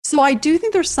So I do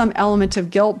think there's some element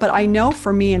of guilt, but I know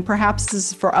for me, and perhaps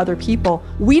this is for other people,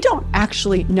 we don't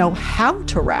actually know how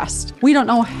to rest. We don't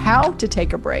know how to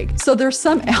take a break. So there's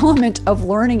some element of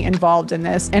learning involved in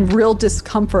this and real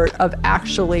discomfort of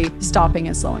actually stopping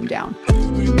and slowing down.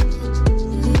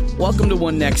 Welcome to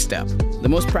One Next Step, the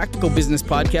most practical business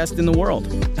podcast in the world,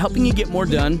 helping you get more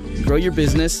done, grow your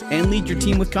business, and lead your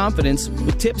team with confidence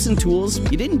with tips and tools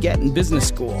you didn't get in business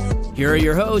school. Here are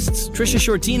your hosts, Trisha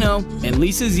Shortino and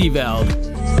Lisa Zeveld.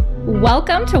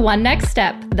 Welcome to One Next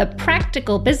Step, the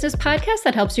practical business podcast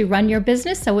that helps you run your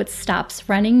business so it stops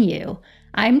running you.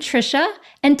 I'm Trisha,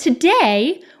 and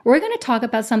today we're going to talk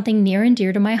about something near and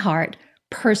dear to my heart,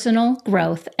 personal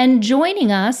growth. And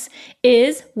joining us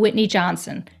is Whitney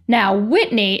Johnson. Now,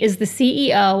 Whitney is the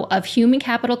CEO of human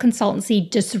capital consultancy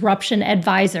Disruption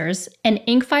Advisors, an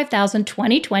Inc. 5000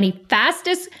 2020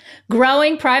 fastest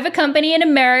growing private company in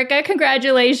America.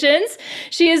 Congratulations.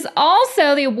 She is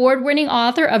also the award-winning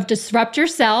author of Disrupt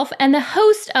Yourself and the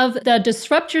host of the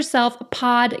Disrupt Yourself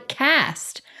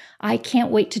podcast. I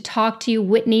can't wait to talk to you,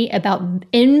 Whitney, about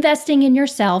investing in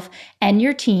yourself and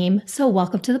your team. So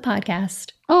welcome to the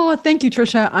podcast. Oh, thank you,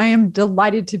 Trisha. I am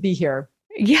delighted to be here.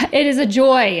 Yeah, it is a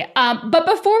joy. But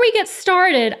before we get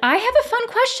started, I have a fun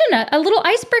question, a little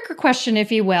icebreaker question,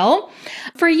 if you will,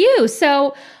 for you.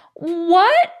 So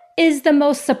what is the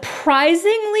most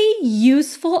surprisingly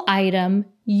useful item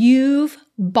you've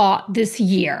bought this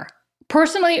year?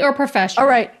 Personally or professionally? All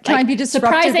right. Can I be disruptive?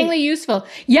 Surprisingly useful.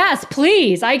 Yes,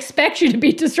 please. I expect you to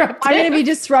be disruptive. I'm going to be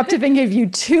disruptive and give you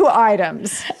two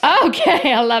items.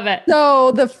 Okay. I love it.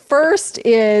 So the first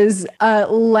is a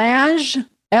Lange,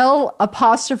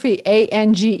 L'Ange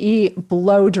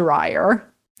blow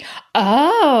dryer.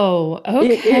 Oh,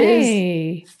 okay.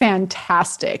 It is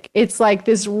fantastic. It's like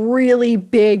this really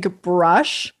big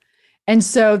brush. And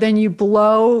so then you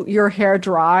blow your hair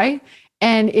dry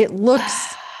and it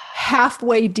looks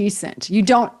halfway decent. You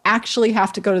don't actually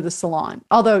have to go to the salon,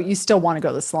 although you still want to go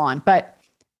to the salon, but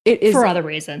it is for other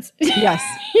reasons. Yes.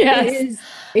 Yes. It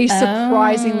is a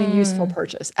surprisingly useful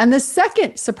purchase. And the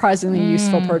second surprisingly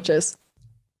useful purchase,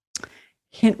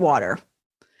 hint water.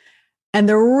 And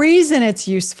the reason it's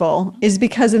useful is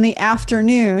because in the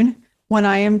afternoon, when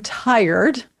I am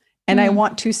tired and I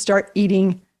want to start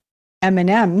eating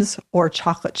M&Ms or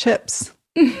chocolate chips,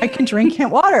 I can drink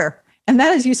hint water. And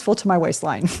that is useful to my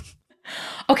waistline.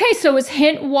 Okay, so is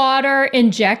hint water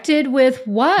injected with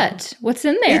what? What's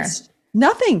in there? It's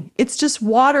nothing. It's just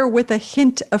water with a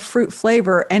hint of fruit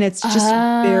flavor. And it's just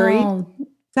very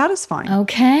satisfying.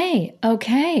 Okay.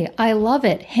 I love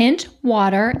it. Hint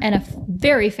water and a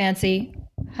very fancy,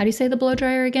 how do you say the blow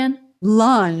dryer again?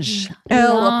 Lange.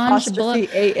 L'Ange.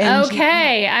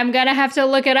 Okay. I'm going to have to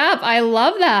look it up. I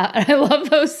love that. I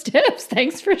love those tips.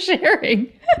 Thanks for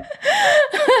sharing.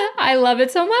 I love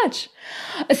it so much.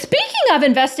 Speaking of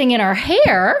investing in our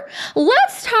hair,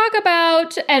 let's talk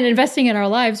about, and investing in our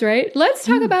lives, right? Let's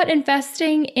talk about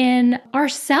investing in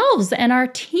ourselves and our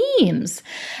teams.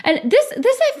 And this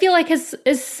I feel like is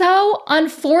so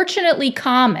unfortunately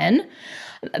common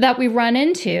that we run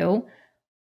into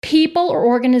people or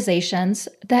organizations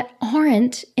that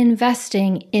aren't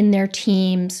investing in their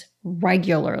teams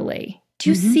regularly.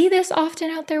 Do you see this often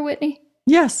out there, Whitney?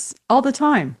 Yes, all the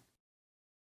time.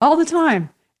 All the time.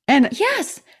 And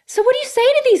yes. So what do you say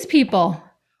to these people?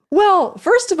 Well,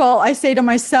 first of all, I say to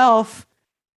myself,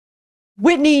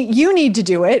 Whitney, you need to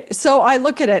do it. So I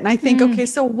look at it and I think, okay,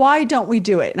 so why don't we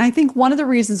do it? And I think one of the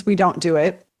reasons we don't do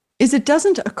it is it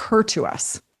doesn't occur to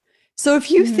us. So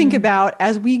if you think about,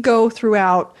 as we go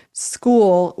throughout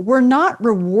school, we're not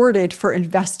rewarded for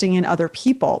investing in other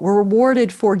people. We're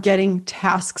rewarded for getting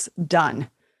tasks done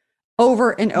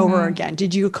over and over again.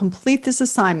 Did you complete this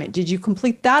assignment? Did you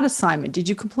complete that assignment? Did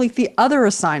you complete the other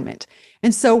assignment?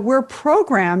 And so we're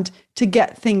programmed to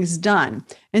get things done.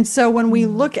 And so when we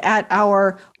look at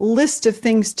our list of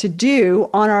things to do,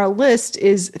 on our list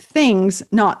is things,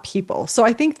 not people. So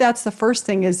I think that's the first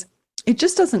thing, is it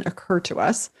just doesn't occur to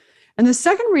us. And the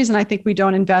second reason I think we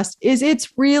don't invest is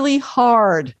it's really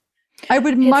hard. I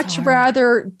would much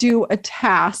rather do a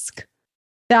task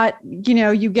that,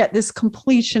 you get this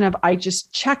completion of, I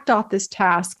just checked off this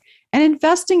task, and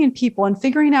investing in people and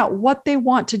figuring out what they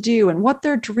want to do and what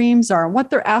their dreams are and what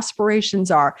their aspirations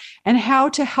are and how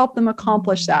to help them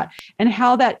accomplish that and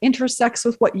how that intersects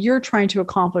with what you're trying to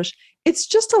accomplish. It's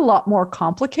just a lot more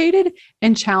complicated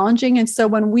and challenging. And so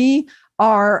when we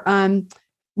are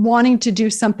wanting to do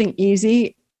something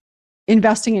easy,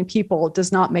 investing in people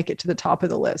does not make it to the top of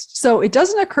the list. So it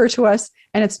doesn't occur to us,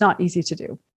 and it's not easy to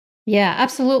do. Yeah,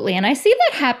 absolutely. And I see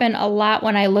that happen a lot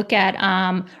when I look at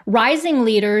rising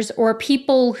leaders or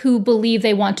people who believe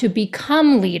they want to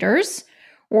become leaders,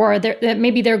 or that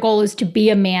maybe their goal is to be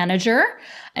a manager.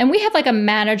 And we have like a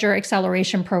manager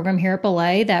acceleration program here at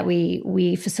Belay that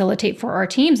we facilitate for our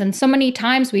teams. And so many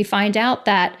times we find out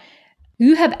that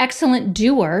you have excellent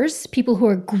doers, people who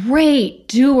are great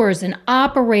doers and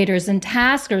operators and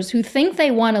taskers who think they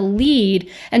want to lead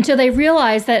until they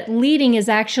realize that leading is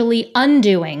actually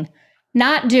undoing,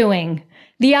 not doing,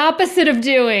 the opposite of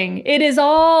doing. It is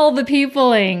all the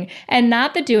peopling and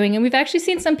not the doing. And we've actually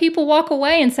seen some people walk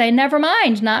away and say, never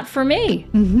mind, not for me.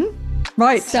 Mm-hmm.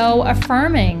 Right. So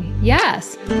affirming,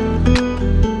 yes.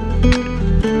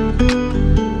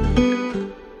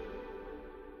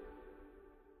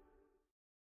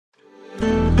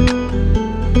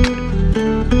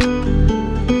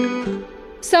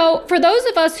 So for those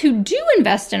of us who do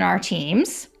invest in our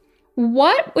teams,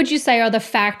 what would you say are the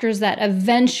factors that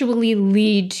eventually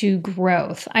lead to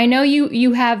growth? I know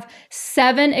you have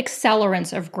 7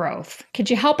 accelerants of growth. Could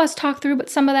you help us talk through what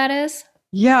some of that is?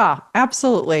 Yeah,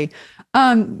 absolutely.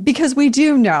 Because we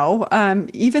do know,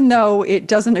 even though it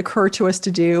doesn't occur to us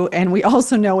to do, and we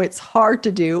also know it's hard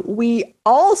to do, we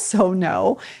also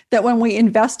know that when we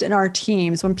invest in our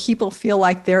teams, when people feel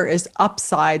like there is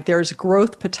upside, there's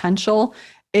growth potential,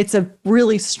 it's a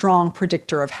really strong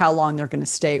predictor of how long they're going to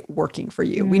stay working for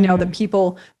you. We know that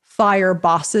people fire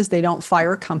bosses, they don't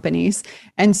fire companies.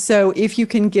 And so if you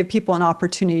can give people an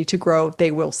opportunity to grow,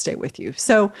 they will stay with you.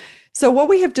 So what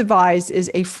we have devised is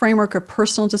a framework of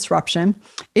personal disruption.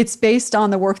 It's based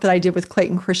on the work that I did with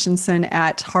Clayton Christensen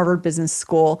at Harvard Business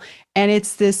School. And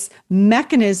it's this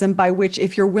mechanism by which,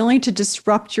 if you're willing to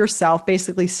disrupt yourself,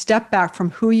 basically step back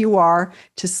from who you are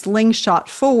to slingshot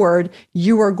forward,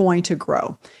 you are going to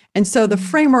grow. And so the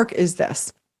framework is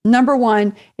this. Number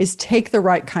 1 is take the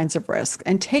right kinds of risks.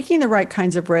 And taking the right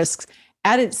kinds of risks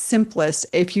at its simplest,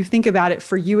 if you think about it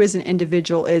for you as an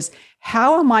individual, is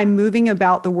how am I moving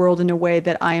about the world in a way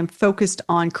that I am focused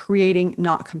on creating,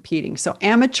 not competing? So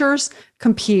amateurs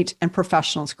compete and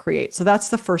professionals create. So that's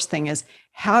the first thing, is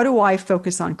how do I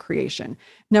focus on creation?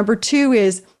 Number 2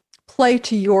 is play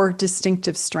to your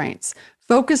distinctive strengths.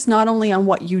 Focus not only on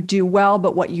what you do well,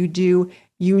 but what you do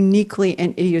uniquely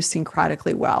and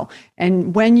idiosyncratically well.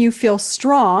 And when you feel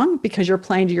strong because you're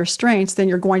playing to your strengths, then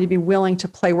you're going to be willing to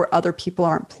play where other people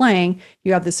aren't playing.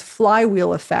 You have this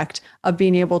flywheel effect of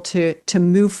being able to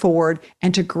move forward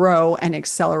and to grow and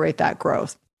accelerate that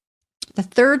growth. The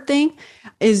third thing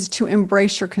is to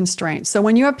embrace your constraints. So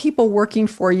when you have people working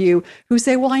for you who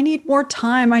say, well, I need more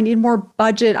time, I need more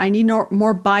budget, I need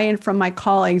more buy-in from my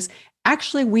colleagues,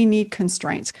 actually, we need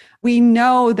constraints. We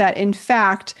know that, in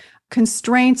fact,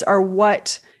 constraints are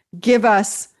what give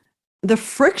us the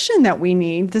friction that we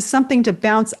need, the something to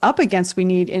bounce up against we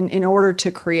need in order to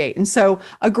create. And so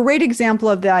a great example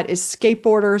of that is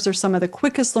skateboarders are some of the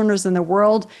quickest learners in the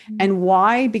world. And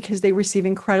why? Because they receive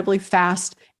incredibly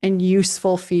fast and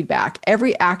useful feedback.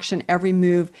 Every action, every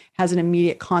move has an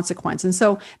immediate consequence. And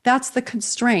so that's the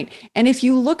constraint. And if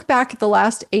you look back at the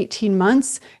last 18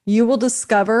 months, you will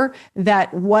discover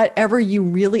that whatever you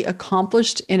really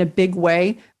accomplished in a big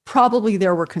way, probably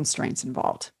there were constraints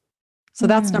involved. So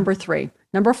that's number 3.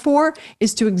 Number 4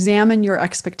 is to examine your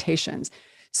expectations.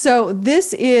 So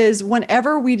this is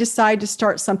whenever we decide to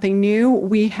start something new,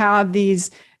 we have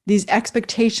these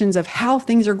expectations of how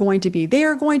things are going to be. They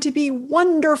are going to be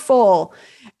wonderful.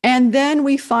 And then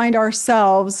we find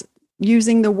ourselves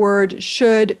using the word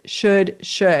should.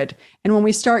 And when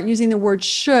we start using the word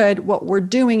should, what we're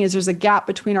doing is there's a gap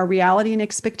between our reality and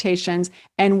expectations,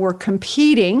 and we're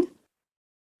competing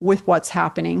with what's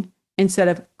happening instead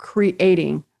of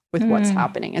creating with what's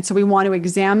happening. And so we want to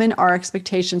examine our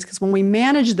expectations, because when we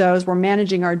manage those, we're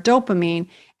managing our dopamine.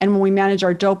 And when we manage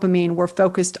our dopamine, we're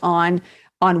focused on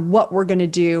what we're going to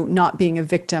do, not being a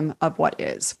victim of what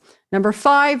is. Number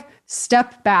 5,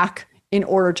 step back in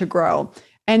order to grow.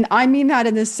 And I mean that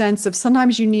in the sense of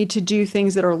sometimes you need to do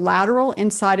things that are lateral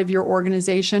inside of your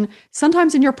organization.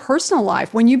 Sometimes in your personal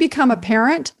life, when you become a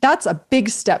parent, that's a big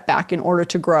step back in order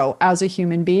to grow as a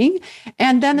human being.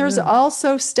 And then there's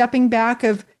also stepping back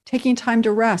of taking time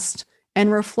to rest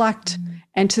and reflect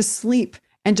and to sleep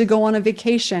and to go on a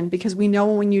vacation, because we know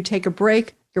when you take a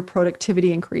break, your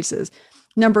productivity increases.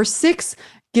 Number 6,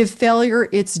 give failure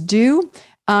its due.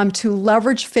 To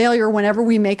leverage failure whenever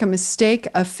we make a mistake.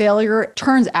 A failure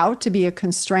turns out to be a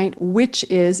constraint, which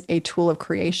is a tool of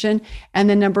creation. And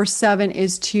then number 7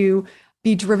 is to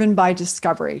be driven by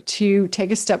discovery, to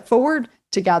take a step forward,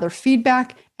 to gather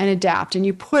feedback, and adapt. And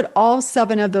you put all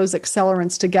 7 of those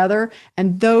accelerants together,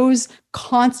 and those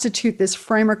constitute this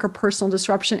framework of personal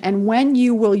disruption. And when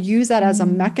you will use that as a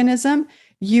mechanism,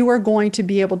 you are going to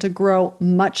be able to grow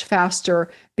much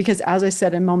faster because, as I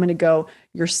said a moment ago,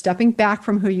 you're stepping back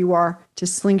from who you are to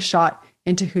slingshot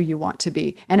into who you want to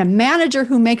be. And a manager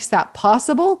who makes that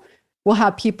possible will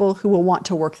have people who will want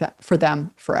to work for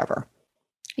them forever.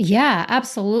 Yeah,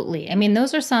 absolutely. I mean,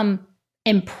 those are some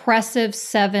impressive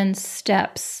 7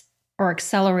 steps or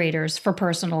accelerators for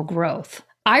personal growth.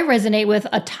 I resonate with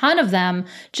a ton of them.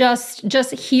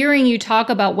 Just hearing you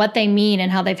talk about what they mean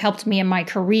and how they've helped me in my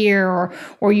career,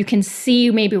 or you can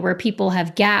see maybe where people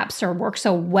have gaps or work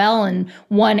so well in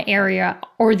one area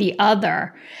or the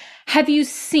other. Have you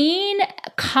seen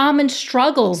common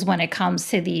struggles when it comes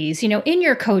to these, in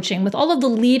your coaching with all of the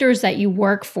leaders that you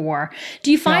work for?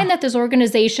 Do you find that there's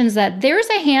organizations that there's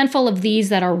a handful of these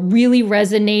that are really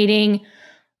resonating,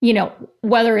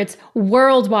 whether it's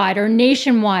worldwide or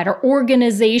nationwide or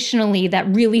organizationally, that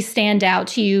really stand out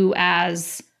to you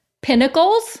as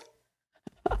pinnacles?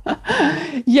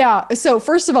 Yeah. So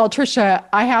first of all, Trisha,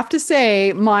 I have to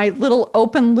say my little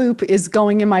open loop is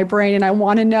going in my brain, and I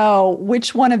want to know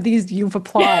which one of these you've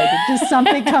applied. Does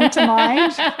something come to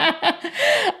mind?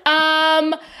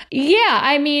 Yeah.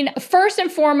 I mean, first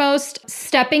and foremost,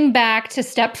 stepping back to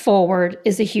step forward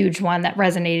is a huge one that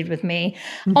resonated with me,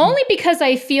 only because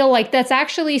I feel like that's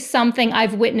actually something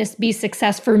I've witnessed be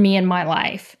success for me in my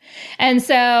life. And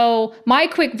so my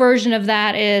quick version of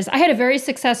that is I had a very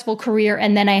successful career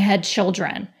and then I had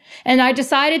children. And I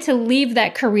decided to leave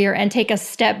that career and take a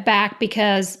step back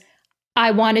because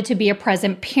I wanted to be a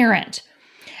present parent.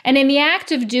 And in the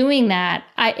act of doing that,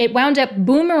 it wound up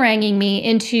boomeranging me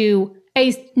into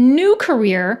a new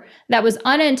career that was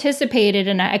unanticipated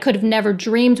and I could have never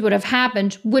dreamed would have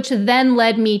happened, which then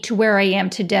led me to where I am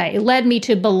today. It led me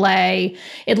to Belay.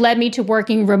 It led me to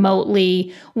working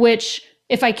remotely, which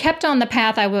if I kept on the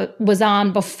path I was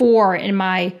on before in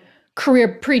my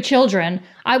career pre-children,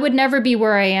 I would never be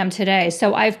where I am today.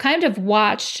 So I've kind of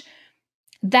watched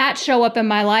that show up in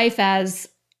my life as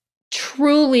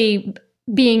truly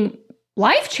being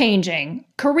life-changing,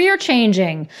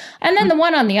 career-changing. And then the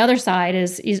one on the other side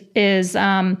is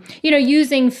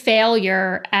using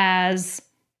failure as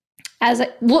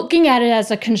looking at it as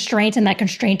a constraint, and that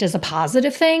constraint is a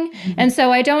positive thing. And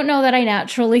so I don't know that I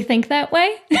naturally think that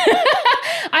way.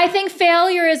 I think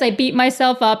failure is I beat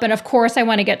myself up. And of course, I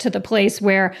want to get to the place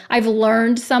where I've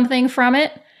learned something from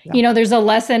it. Yeah. There's a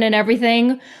lesson in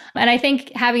everything. And I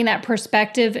think having that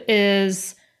perspective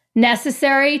is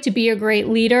necessary to be a great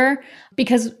leader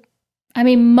because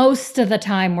most of the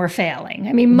time we're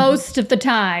failing. Most of the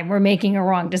time we're making a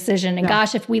wrong decision. And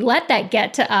gosh, if we let that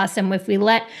get to us and if we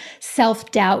let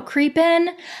self-doubt creep in,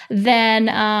 then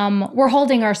we're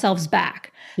holding ourselves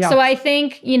back. Yeah. So I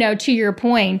think, to your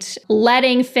point,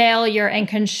 letting failure and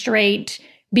constraint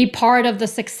be part of the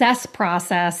success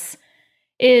process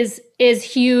is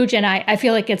huge. And I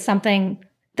feel like it's something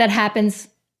that happens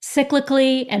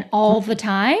cyclically and all the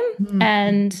time.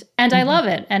 And I love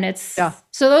it. And it's,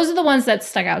 so those are the ones that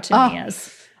stuck out to me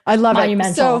as I love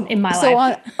monumental in my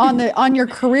life. So on your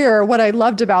career, what I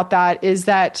loved about that is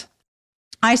that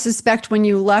I suspect when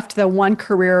you left the one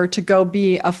career to go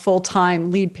be a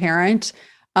full-time lead parent,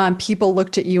 people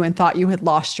looked at you and thought you had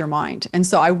lost your mind. And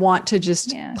so I want to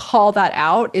just call that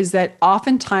out, is that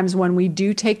oftentimes when we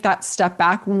do take that step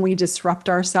back, when we disrupt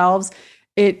ourselves,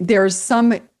 there's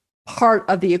some part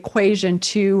of the equation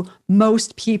to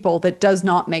most people that does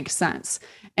not make sense.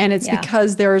 And it's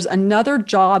because there's another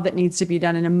job that needs to be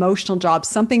done, an emotional job,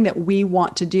 something that we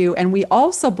want to do. And we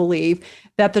also believe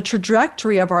that the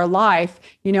trajectory of our life,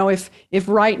 if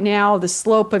right now the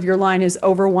slope of your line is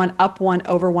over 1, up 1,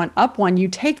 over 1, up 1, you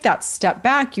take that step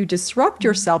back, you disrupt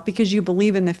yourself because you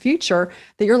believe in the future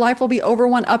that your life will be over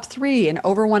 1, up 3 and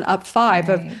over 1, up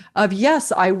 5 of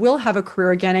yes, I will have a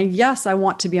career again. And yes, I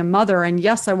want to be a mother. And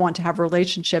yes, I want to have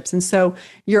relationships. And so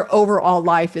your overall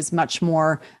life is much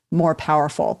more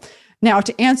powerful. Now,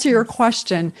 to answer your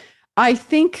question, I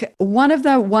think one of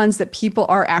the ones that people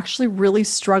are actually really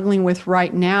struggling with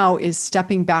right now is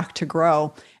stepping back to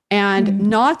grow. And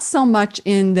not so much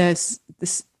in this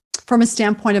from a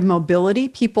standpoint of mobility.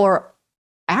 People are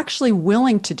actually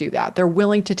willing to do that. They're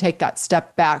willing to take that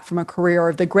step back from a career,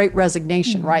 or the great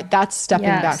resignation, right? That's stepping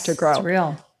back to grow. It's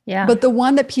real. Yeah. But the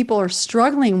one that people are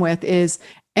struggling with is,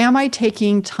 am I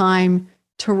taking time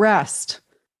to rest?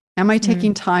 Am I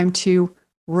taking time to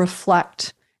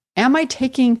reflect? Am I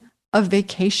taking a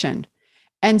vacation?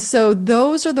 And so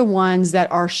those are the ones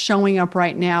that are showing up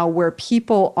right now where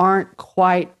people aren't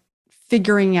quite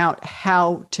figuring out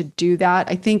how to do that.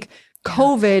 I think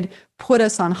COVID put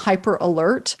us on hyper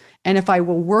alert. And if I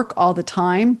will work all the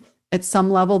time at some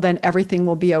level, then everything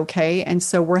will be okay. And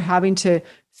so we're having to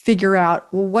figure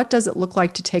out, well, what does it look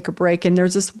like to take a break? And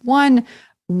there's this one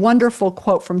wonderful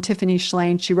quote from Tiffany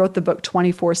Shlain. She wrote the book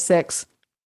 24/6,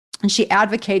 and she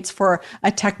advocates for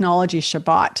a technology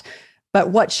Shabbat. But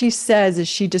what she says is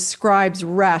she describes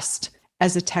rest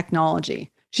as a technology.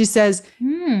 She says,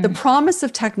 the promise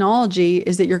of technology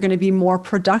is that you're going to be more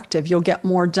productive. You'll get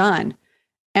more done.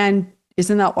 And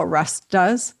isn't that what rest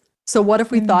does? So what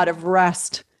if we thought of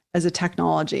rest as a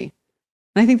technology?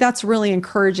 And I think that's really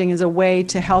encouraging as a way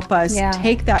to help us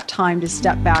take that time to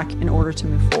step back in order to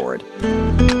move forward.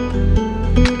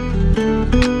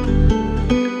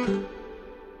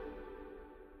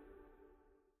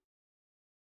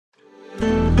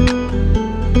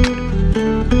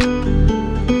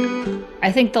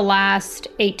 I think the last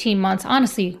 18 months,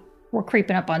 honestly, we're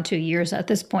creeping up on 2 years at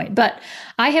this point, but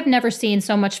I have never seen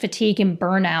so much fatigue and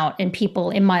burnout in people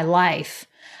in my life.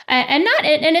 And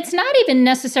it's not even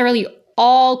necessarily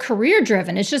all career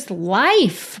driven. It's just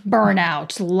life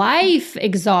burnout, life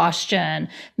exhaustion,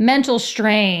 mental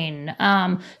strain,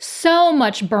 so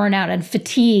much burnout and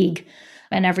fatigue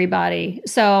in everybody.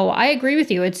 So I agree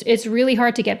with you. It's really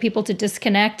hard to get people to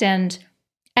disconnect and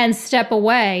step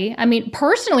away. I mean,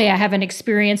 personally, I haven't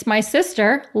experienced. My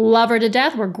sister, love her to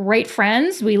death. We're great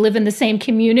friends. We live in the same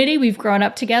community. We've grown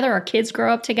up together. Our kids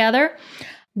grow up together.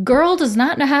 Girl does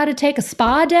not know how to take a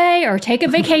spa day or take a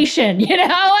vacation.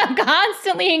 I'm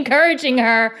constantly encouraging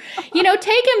her,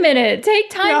 take a minute, take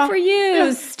time for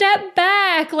you, step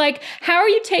back. Like, how are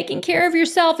you taking care of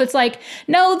yourself? It's like,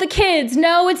 no, the kids,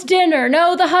 no, it's dinner,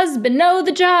 no, the husband, no,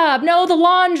 the job, no, the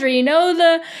laundry,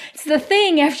 no, it's the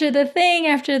thing after the thing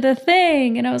after the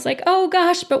thing. And I was like, oh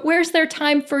gosh, but where's their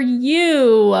time for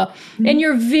you and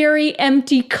your very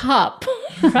empty cup,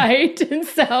 right? And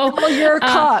so, your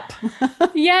cup.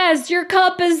 Yes, your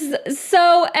cup is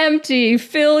so empty.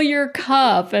 Fill your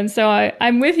cup. And so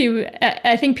I'm with you.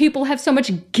 I think people have so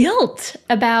much guilt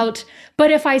about, but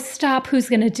if I stop, who's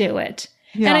going to do it?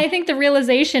 Yeah. And I think the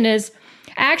realization is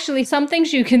actually some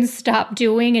things you can stop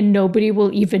doing and nobody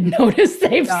will even notice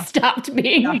they've stopped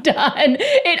being done.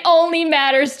 It only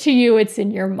matters to you. It's in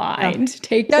your mind.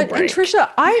 Take the break. And Trisha,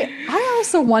 I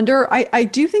also wonder, I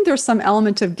do think there's some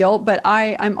element of guilt, but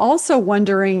I'm also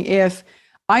wondering if,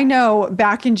 I know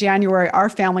back in January, our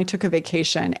family took a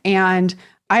vacation, and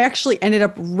I actually ended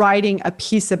up writing a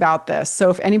piece about this. So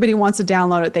if anybody wants to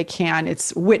download it, they can.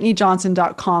 It's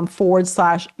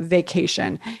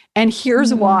whitneyjohnson.com/vacation. And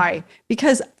here's why.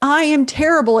 Because I am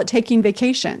terrible at taking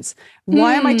vacations.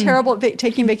 Why am I terrible at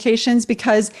taking vacations?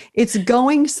 Because it's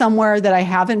going somewhere that I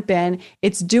haven't been.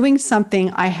 It's doing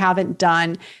something I haven't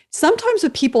done. Sometimes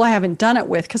with people I haven't done it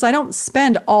with, because I don't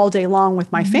spend all day long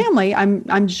with my family.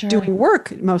 I'm doing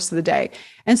work most of the day.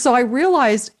 And so I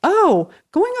realized, going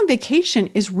on vacation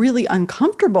is really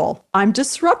uncomfortable. I'm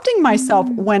disrupting myself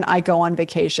when I go on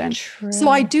vacation. True. So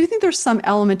I do think there's some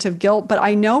element of guilt, but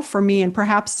I know for me, and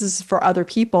perhaps this is for other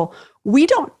people, we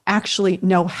don't actually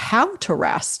know how to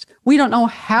rest. We don't know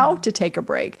how to take a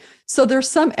break. So there's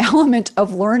some element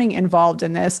of learning involved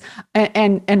in this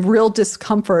and real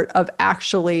discomfort of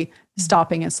actually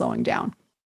stopping and slowing down.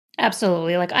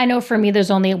 Absolutely. Like, I know for me,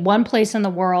 there's only one place in the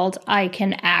world I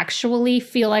can actually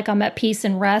feel like I'm at peace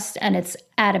and rest, and it's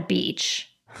at a beach.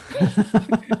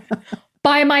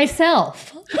 By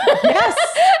myself. Yes.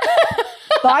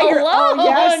 By your alone. Oh,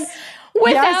 yes.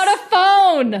 Without a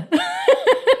phone.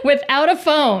 Without a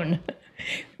phone.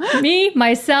 Me,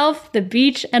 myself, the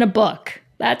beach, and a book.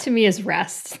 That to me is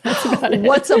rest. That's about it.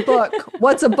 What's a book?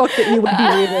 What's a book that you would be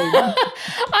reading?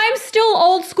 I'm still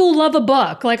old school, love a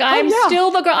book. Like, I'm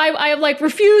still the girl. I like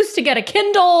refuse to get a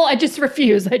Kindle. I just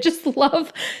refuse. I just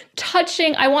love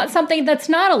touching. I want something that's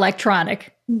not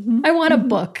electronic. I want a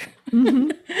book.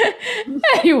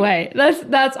 Anyway,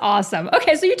 that's awesome.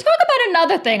 Okay, so you talk about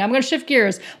another thing. I'm going to shift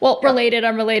gears. Well, related,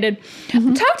 unrelated.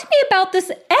 Talk to me about this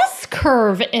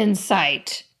S-curve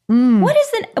insight. What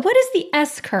is the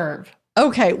S-curve?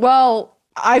 Okay, well,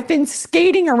 I've been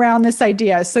skating around this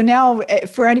idea. So now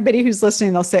for anybody who's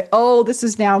listening, they'll say, oh, this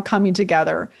is now coming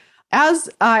together. As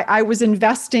I was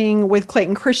investing with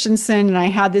Clayton Christensen, and I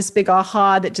had this big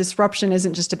aha that disruption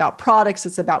isn't just about products,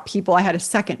 it's about people. I had a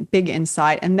second big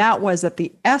insight, and that was that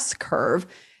the S curve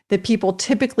that people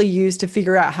typically use to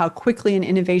figure out how quickly an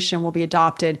innovation will be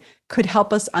adopted could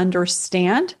help us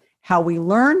understand how we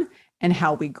learn and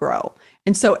how we grow.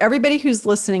 And so everybody who's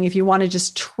listening, if you want to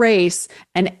just trace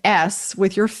an S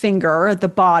with your finger at the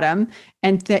bottom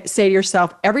and say to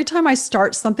yourself, every time I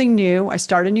start something new, I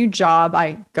start a new job,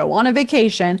 I go on a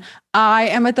vacation, I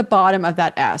am at the bottom of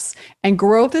that S. And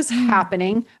growth is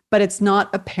happening, but it's not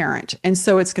apparent. And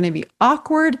so it's going to be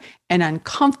awkward and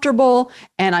uncomfortable,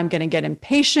 and I'm going to get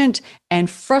impatient and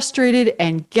frustrated.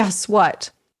 And guess what?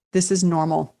 This is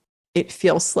normal. It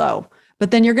feels slow. But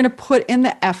then you're going to put in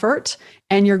the effort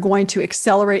and you're going to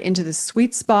accelerate into the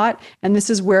sweet spot. And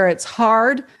this is where it's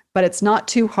hard, but it's not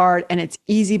too hard, and it's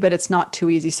easy, but it's not too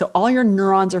easy. So all your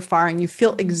neurons are firing, you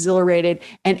feel exhilarated,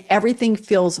 and everything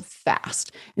feels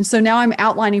fast. And so now I'm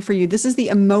outlining for you, this is the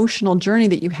emotional journey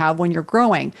that you have when you're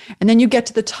growing. And then you get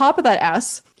to the top of that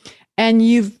S and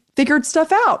you've figured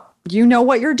stuff out. You know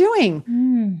what you're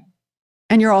doing.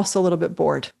 And you're also a little bit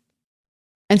bored.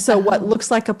 And so what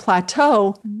looks like a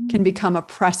plateau can become a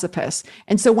precipice.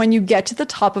 And so when you get to the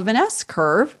top of an S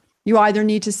curve, you either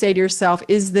need to say to yourself,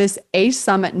 is this a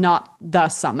summit, not the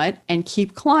summit, and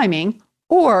keep climbing,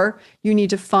 or you need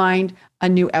to find a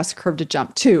new S curve to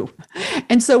jump to.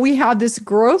 And so we have this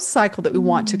growth cycle that we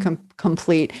want to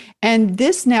complete. And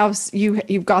this now,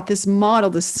 you've got this model,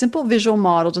 this simple visual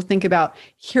model to think about,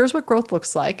 here's what growth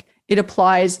looks like. It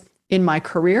applies in my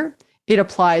career. It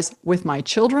applies with my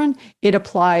children. It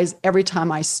applies every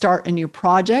time I start a new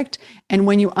project. And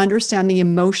when you understand the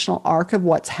emotional arc of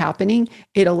what's happening,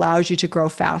 it allows you to grow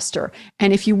faster.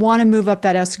 And if you want to move up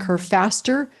that S curve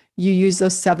faster, you use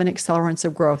those 7 accelerants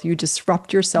of growth. You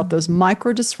disrupt yourself. Those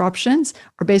micro disruptions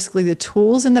are basically the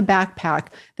tools in the backpack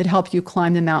that help you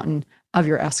climb the mountain of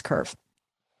your S curve.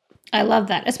 I love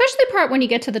that, especially the part when you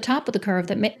get to the top of the curve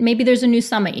that maybe there's a new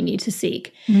summit you need to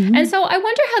seek. And so I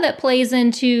wonder how that plays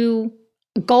into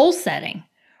goal setting,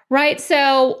 right?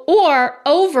 So, or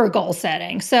over goal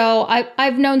setting. So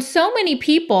I've known so many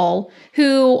people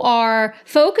who are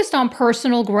focused on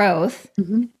personal growth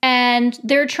and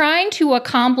they're trying to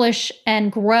accomplish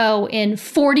and grow in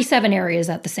 47 areas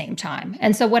at the same time.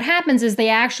 And so what happens is they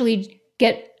actually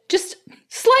get just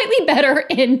slightly better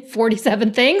in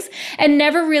 47 things and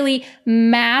never really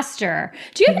master.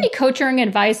 Do you have any coaching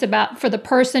advice for the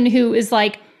person who is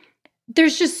like,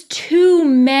 there's just too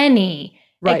many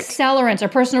accelerants or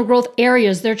personal growth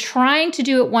areas they're trying to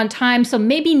do at one time, so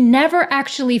maybe never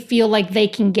actually feel like they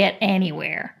can get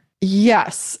anywhere?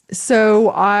 Yes.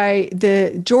 So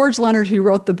the George Leonard, who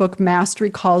wrote the book Mastery,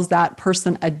 calls that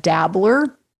person a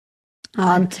dabbler.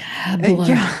 A dabbler.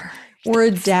 Yeah. Or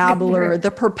a dabbler, the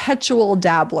perpetual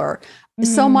dabbler.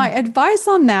 So my advice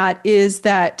on that is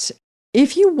that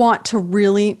if you want to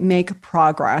really make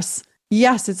progress,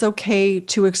 yes, it's okay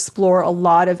to explore a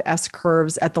lot of S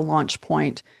curves at the launch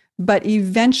point, but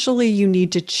eventually you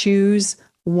need to choose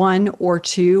 1 or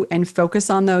 2 and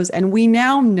focus on those. And we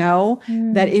now know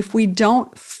that if we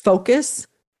don't focus,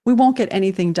 we won't get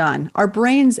anything done. Our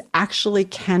brains actually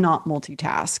cannot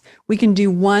multitask. We can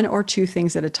do 1 or 2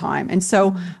 things at a time. And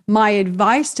so my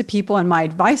advice to people and my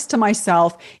advice to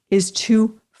myself is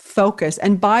to focus.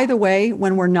 And by the way,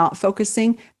 when we're not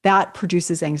focusing, that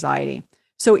produces anxiety.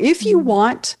 So if you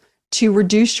want to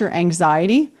reduce your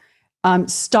anxiety,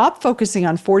 stop focusing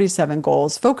on 47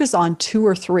 goals, focus on 2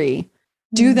 or 3,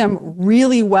 do them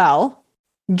really well,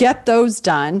 get those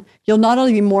done. You'll not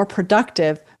only be more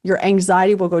productive, your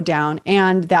anxiety will go down,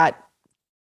 and that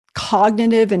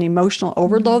cognitive and emotional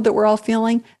overload that we're all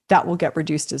feeling, that will get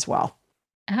reduced as well.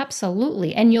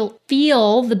 Absolutely. And you'll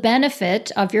feel the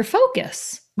benefit of your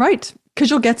focus. Right.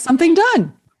 Because you'll get something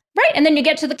done. Right. And then you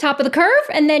get to the top of the curve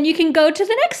and then you can go to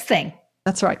the next thing.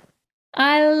 That's right.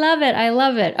 I love it. I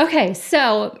love it. Okay.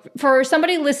 So for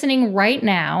somebody listening right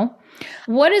now,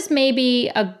 what is maybe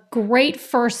a great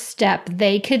first step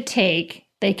they could take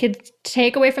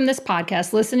away from this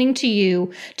podcast, listening to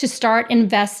you, to start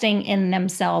investing in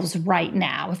themselves right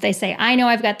now? If they say, I know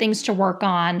I've got things to work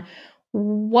on,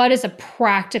 what is a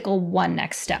practical one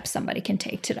next step somebody can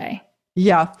take today?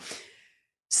 Yeah.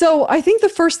 So I think the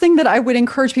first thing that I would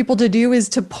encourage people to do is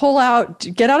to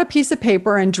get out a piece of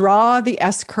paper and draw the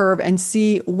S curve and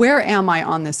see, where am I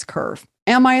on this curve?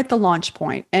 Am I at the launch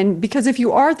point? And because if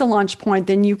you are at the launch point,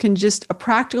 then you can a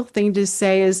practical thing to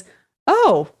say is,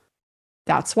 oh,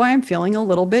 that's why I'm feeling a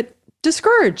little bit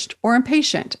discouraged or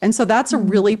impatient. And so that's a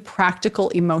really practical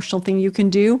emotional thing you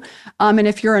can do. And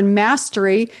if you're in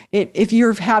mastery, if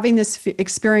you're having this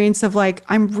experience of like,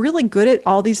 I'm really good at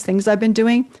all these things I've been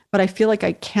doing, but I feel like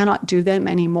I cannot do them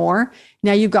anymore.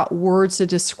 Now you've got words to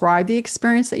describe the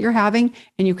experience that you're having,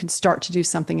 and you can start to do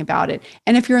something about it.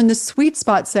 And if you're in the sweet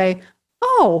spot, say,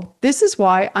 oh, this is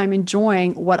why I'm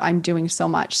enjoying what I'm doing so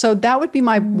much. So that would be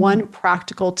my one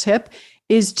practical tip,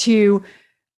 is to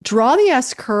draw the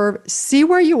S curve, see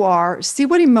where you are, see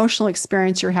what emotional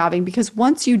experience you're having, because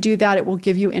once you do that, it will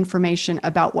give you information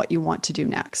about what you want to do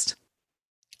next.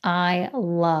 I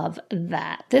love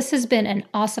that. This has been an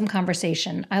awesome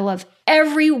conversation. I love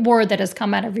every word that has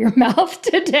come out of your mouth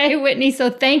today, Whitney. So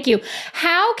thank you.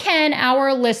 How can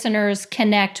our listeners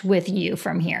connect with you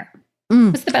from here?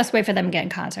 What's the best way for them to get in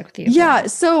contact with you? Yeah.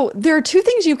 So there are two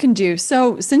things you can do.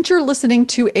 So since you're listening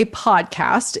to a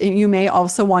podcast, and you may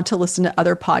also want to listen to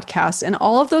other podcasts, and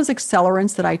all of those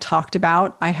accelerants that I talked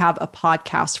about, I have a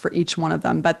podcast for each one of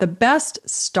them. But the best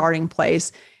starting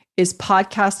place is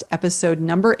podcast episode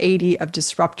number 80 of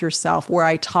Disrupt Yourself, where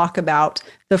I talk about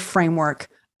the framework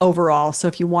overall. So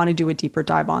if you want to do a deeper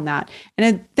dive on that.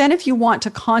 And then if you want to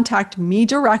contact me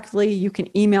directly, you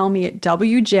can email me at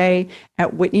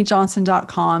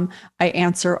wj@whitneyjohnson.com. I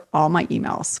answer all my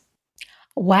emails.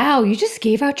 Wow, you just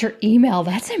gave out your email.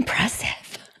 That's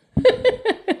impressive.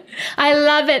 I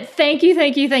love it. Thank you,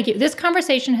 thank you, thank you. This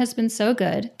conversation has been so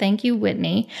good. Thank you,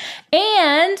 Whitney.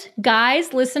 And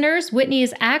guys, listeners, Whitney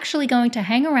is actually going to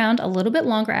hang around a little bit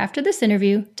longer after this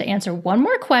interview to answer one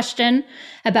more question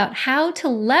about how to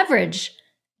leverage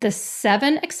the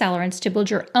 7 accelerants to build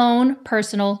your own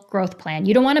personal growth plan.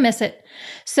 You don't want to miss it.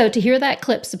 So to hear that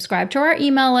clip, subscribe to our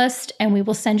email list, and we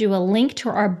will send you a link to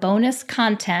our bonus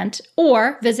content,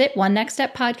 or visit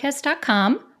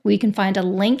onenextsteppodcast.com. where you can find a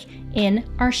link in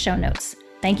our show notes.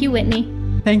 Thank you, Whitney.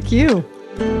 Thank you.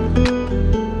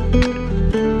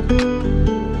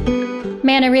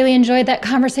 Man, I really enjoyed that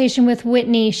conversation with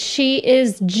Whitney. She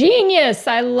is genius.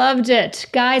 I loved it.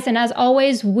 Guys, and as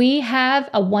always, we have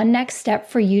a one next step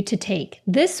for you to take.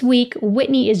 This week,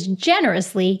 Whitney is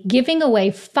generously giving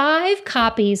away 5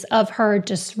 copies of her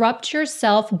Disrupt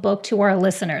Yourself book to our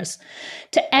listeners.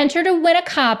 To enter to win a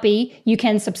copy, you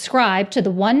can subscribe to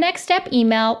the One Next Step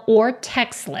email or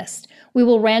text list. We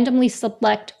will randomly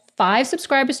select 5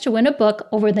 subscribers to win a book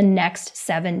over the next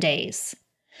 7 days.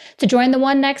 To join the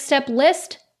One Next Step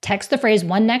list, text the phrase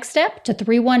One Next Step to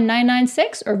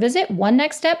 31996 or visit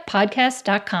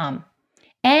onenextsteppodcast.com.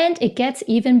 And it gets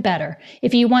even better.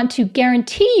 If you want to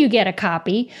guarantee you get a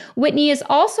copy, Whitney is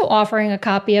also offering a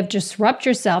copy of Disrupt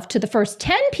Yourself to the first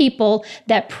 10 people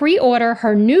that pre-order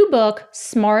her new book,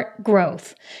 Smart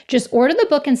Growth. Just order the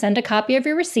book and send a copy of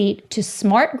your receipt to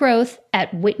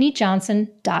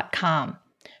smartgrowth@whitneyjohnson.com.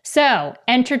 So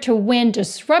enter to win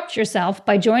Disrupt Yourself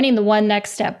by joining the One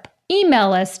Next Step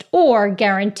email list, or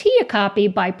guarantee a copy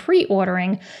by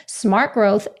pre-ordering Smart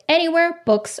Growth anywhere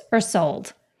books are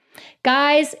sold.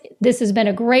 Guys, this has been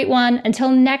a great one. Until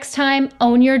next time,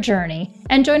 own your journey.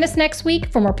 And join us next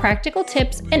week for more practical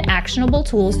tips and actionable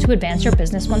tools to advance your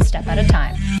business one step at a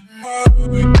time.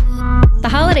 The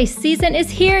holiday season is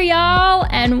here, y'all,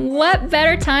 and what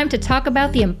better time to talk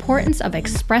about the importance of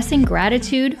expressing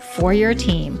gratitude for your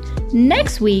team.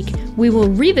 Next week, we will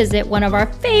revisit one of our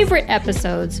favorite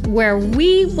episodes where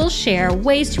we will share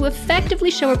ways to effectively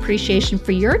show appreciation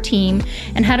for your team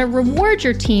and how to reward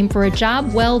your team for a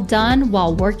job well done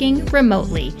while working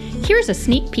remotely. Here's a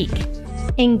sneak peek.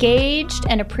 Engaged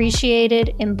and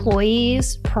appreciated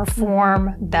employees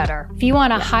perform better. If you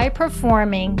want a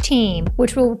high-performing team,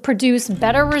 which will produce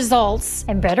better results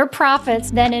and better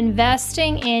profits, then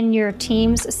investing in your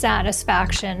team's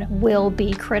satisfaction will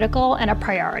be critical and a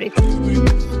priority.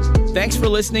 Thanks for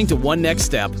listening to One Next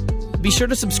Step. Be sure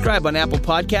to subscribe on Apple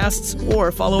Podcasts or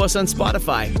follow us on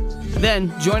Spotify.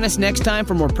 Then join us next time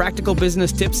for more practical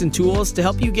business tips and tools to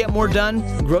help you get more done,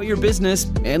 grow your business,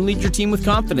 and lead your team with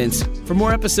confidence. For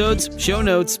more episodes, show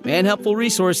notes, and helpful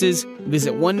resources,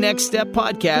 visit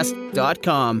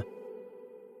onenextsteppodcast.com.